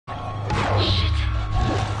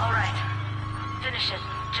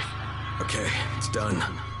Okay, it's done.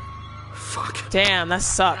 Fuck. Damn, that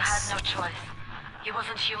sucks. You had no choice. He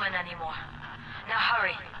wasn't human anymore. Now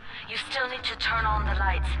hurry. You still need to turn on the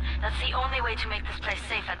lights. That's the only way to make this place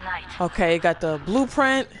safe at night. Okay, got the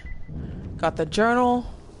blueprint. Got the journal.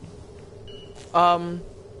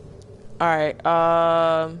 Alright,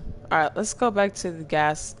 alright, let's go back to the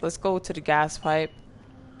gas. Let's go to the gas pipe.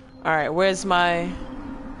 Alright, where's my...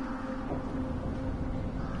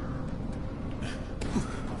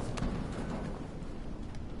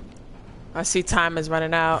 I see time is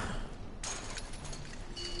running out.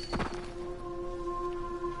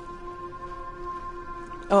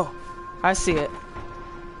 Oh, I see it.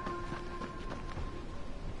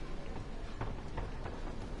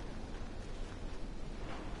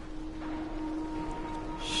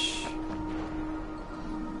 Shh.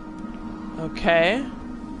 Okay.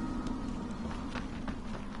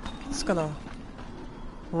 Just gonna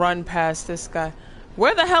run past this guy.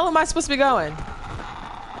 Where the hell am I supposed to be going?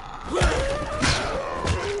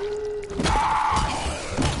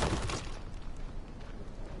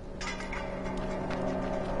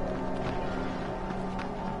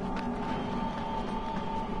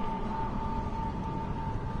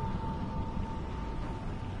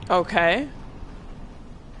 Okay.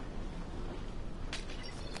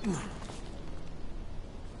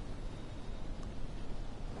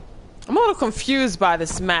 I'm a little confused by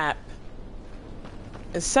this map.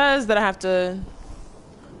 It says that I have to...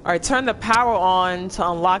 Alright, turn the power on to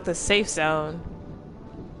unlock the safe zone.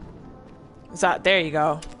 Is that... There you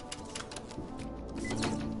go.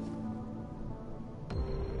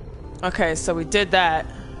 Okay, so we did that.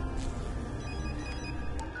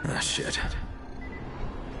 Ah, shit.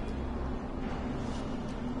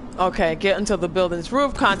 Okay, get into the building's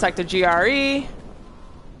roof, contact the GRE.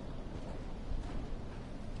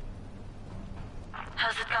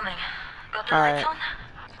 How's it coming? Got the lights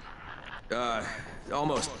on?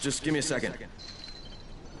 Almost. Just give me a second.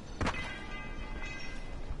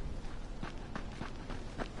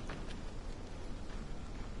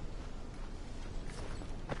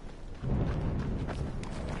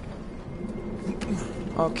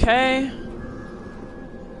 Okay.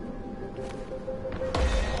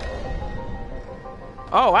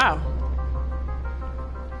 Oh, wow.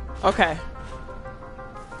 Okay.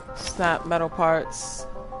 Snap metal parts.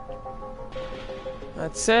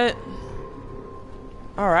 That's it.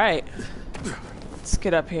 Alright. Let's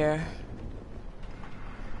get up here.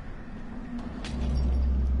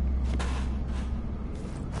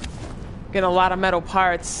 Getting a lot of metal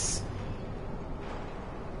parts.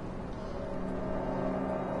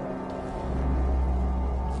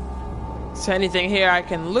 Is there anything here I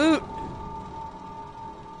can loot?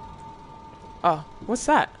 Oh, what's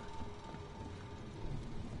that?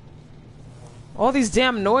 All these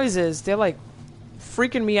damn noises, they're like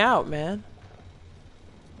freaking me out, man.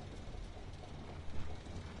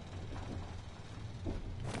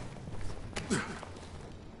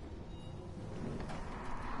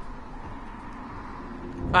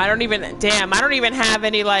 I don't even have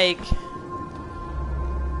any like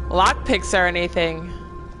lockpicks or anything.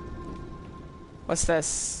 What's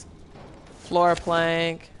this? Floor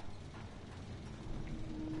plank.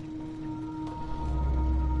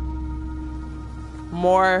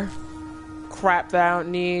 More crap that I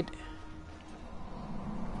don't need.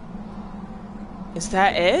 Is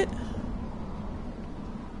that it?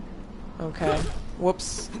 Okay.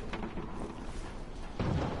 Whoops.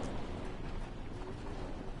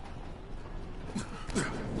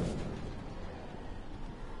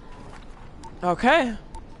 Okay.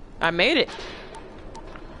 I made it.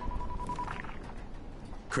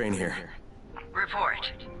 Crane here.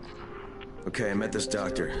 Report. Okay, I met this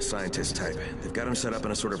doctor, scientist type. They've got him set up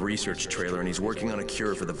in a sort of research trailer, and he's working on a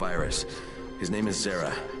cure for the virus. His name is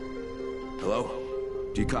Zara. Hello?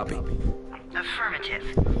 Do you copy? Affirmative.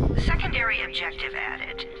 Secondary objective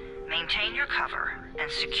added. Maintain your cover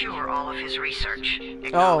and secure all of his research.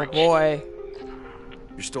 Oh boy.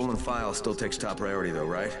 Your stolen file still takes top priority though,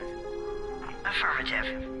 right?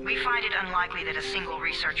 Affirmative. We find it unlikely that a single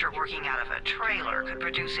researcher working out of a trailer could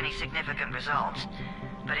produce any significant results.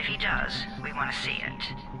 But if he does, we want to see it.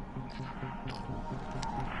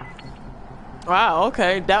 Wow,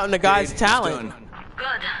 okay. Doubting the guy's talent.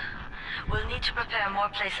 Good. We'll need to prepare more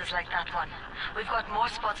places like that one. We've got more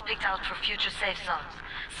spots picked out for future safe zones.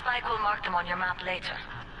 Spike will mark them on your map later.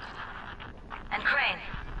 And Crane.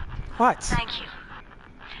 What? Thank you.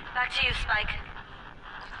 Back to you, Spike.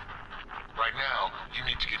 Right now, you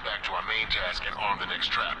need to get back to our main task and arm the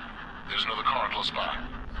next trap. There's another car close by.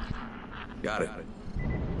 Got it.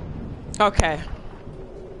 Okay.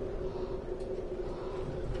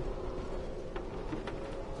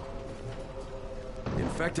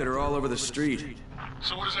 infected are all over the street.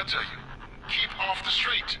 So what does that tell you? Keep off the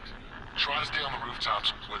street. Try to stay on the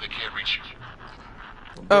rooftops where they can't reach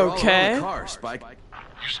you. They're all around Okay. the car, Spike.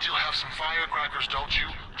 You still have some firecrackers, don't you?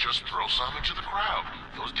 Just throw some into the crowd.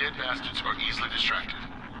 Those dead bastards are easily distracted.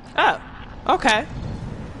 Oh, okay.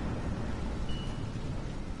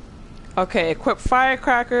 Okay, equip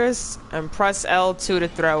firecrackers and press L2 to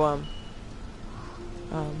throw them.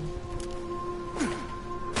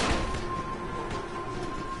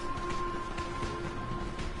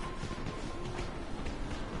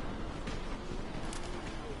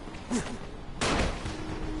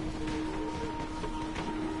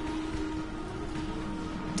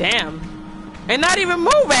 Damn. They're not even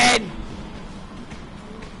moving!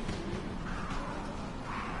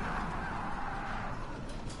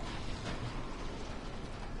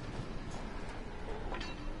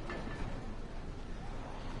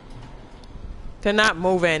 They're not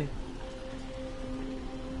moving.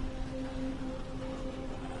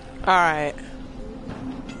 Alright.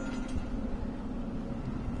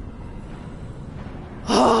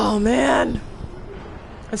 Oh, man.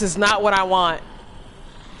 This is not what I want.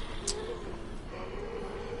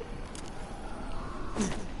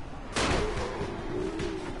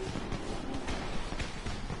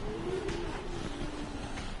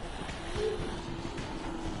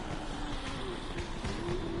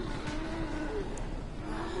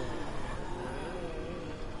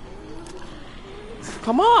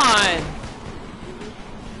 Come on!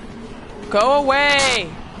 Go away!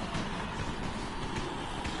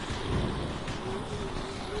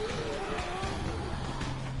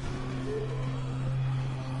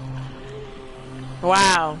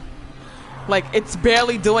 Wow. Like, it's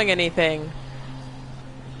barely doing anything.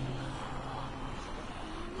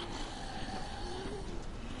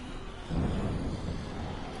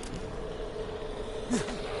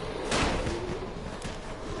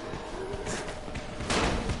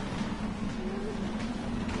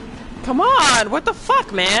 Come on, what the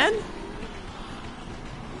fuck, man?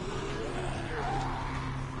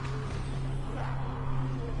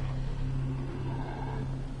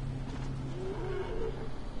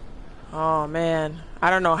 Oh man, I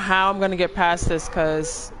don't know how I'm gonna get past this,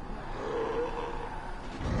 cause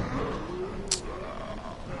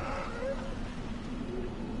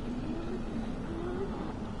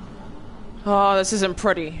oh, this isn't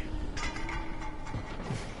pretty.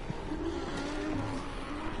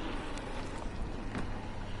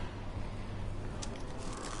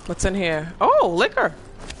 What's in here? Oh, liquor.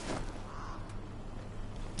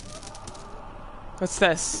 What's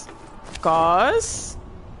this? Gauze?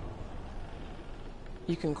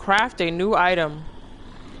 You can craft a new item.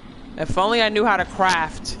 If only I knew how to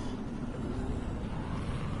craft.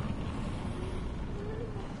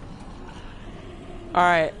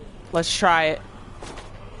 Alright, let's try it.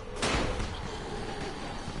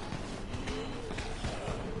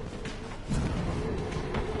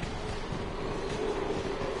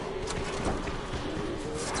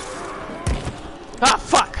 Ah,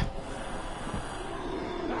 fuck!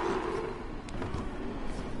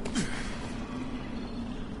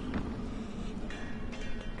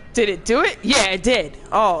 Did it do it? Yeah, it did.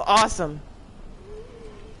 Oh, awesome.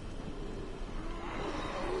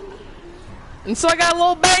 And so I got a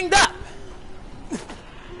little banged up.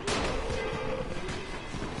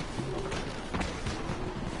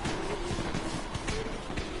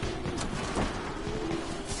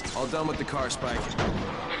 All done with the car, Spike.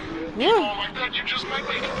 Keep on like that, you just might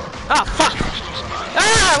make it. Oh, fuck!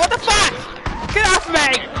 Ah, what the fuck? Get off me!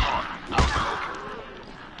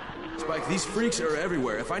 Spike, these freaks are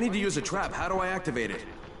everywhere. If I need to use a trap, how do I activate it?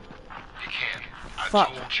 You can't. I Fuck.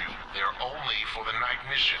 told you, they're only for the night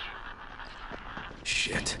mission.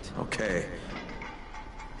 Shit. Okay.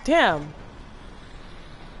 Damn.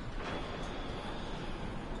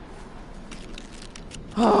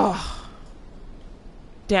 Oh.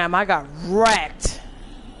 Damn, I got wrecked.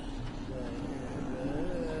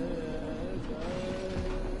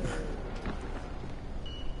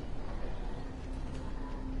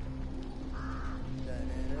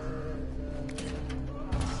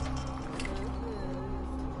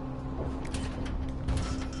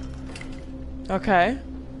 Okay.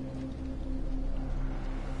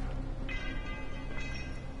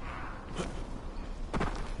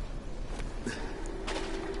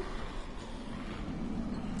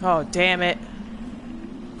 Oh, damn it.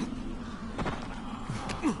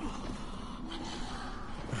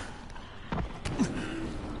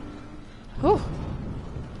 Whew.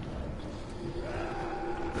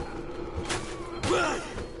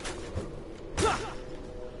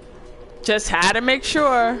 Just had to make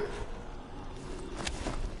sure.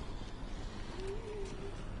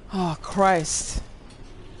 Oh, Christ.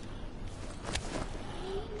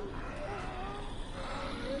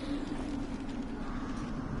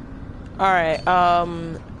 Alright,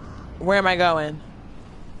 where am I going?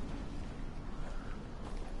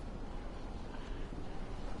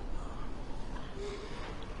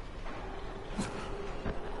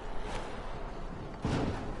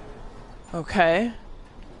 Okay.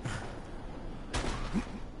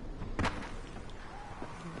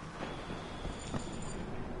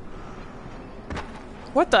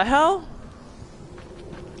 What the hell?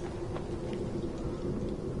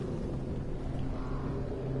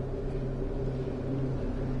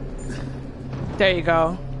 There you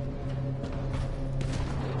go.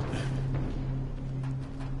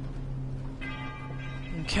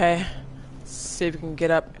 Okay. Let's see if we can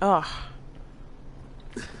get up. Oh.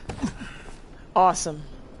 Awesome.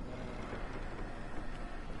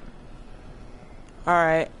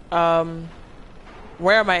 Alright.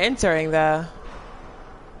 Where am I entering the...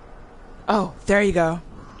 Oh, there you go.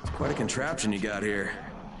 It's quite a contraption you got here.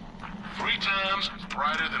 3 times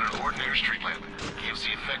brighter than an ordinary street lamp. Gives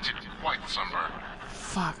the infected quite the sunburn.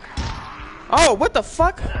 Fuck. Oh, what the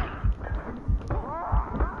fuck?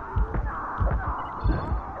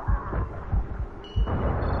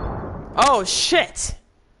 Oh, shit.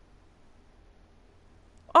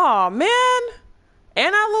 Oh, man.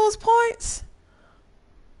 And I lose points?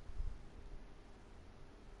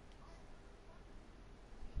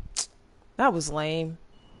 That was lame.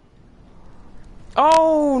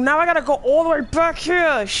 Oh, now I gotta go all the way back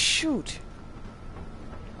here. Shoot.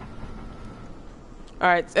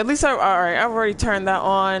 Alright, at least alright, I've already turned that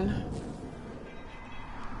on.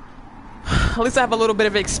 At least I have a little bit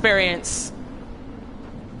of experience.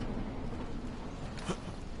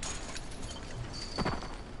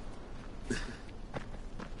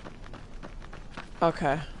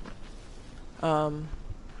 Okay.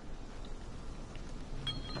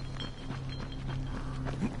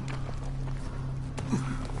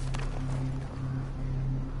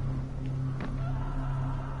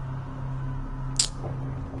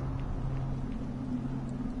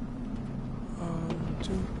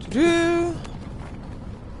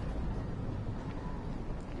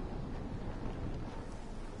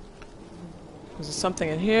 Was there something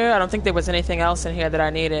in here? I don't think there was anything else in here that I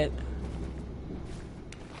needed.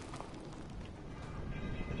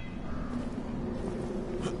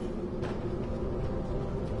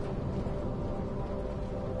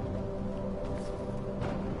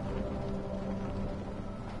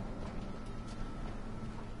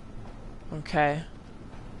 Okay.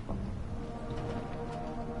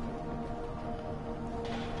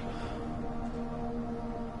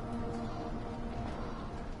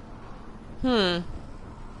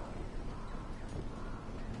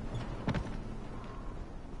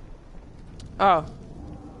 Oh.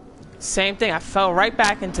 Same thing. I fell right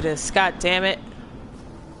back into this. God damn it.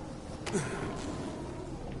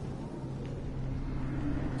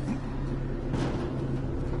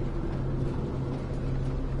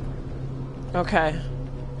 Okay.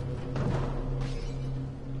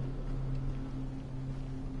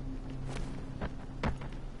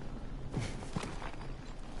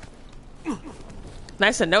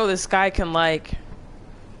 Nice to know this guy can, like,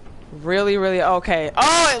 really, okay.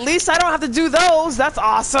 Oh, at least I don't have to do those. That's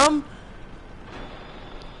awesome.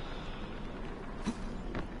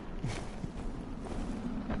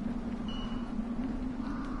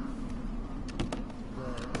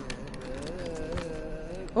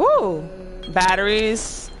 Ooh.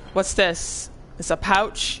 Batteries. What's this? It's a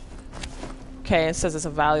pouch. Okay, it says it's a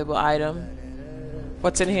valuable item.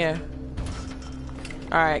 What's in here?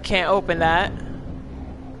 Alright, can't open that.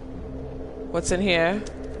 What's in here?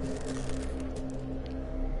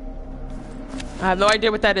 I have no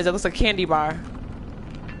idea what that is. It looks like a candy bar.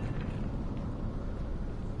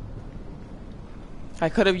 I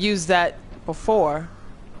could have used that before.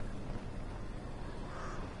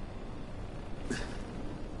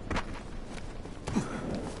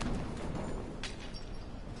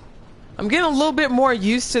 I'm getting a little bit more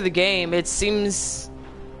used to the game. It seems...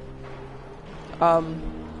 it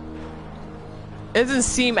doesn't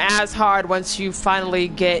seem as hard once you finally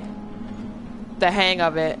get the hang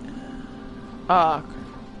of it.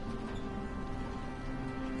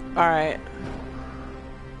 Alright.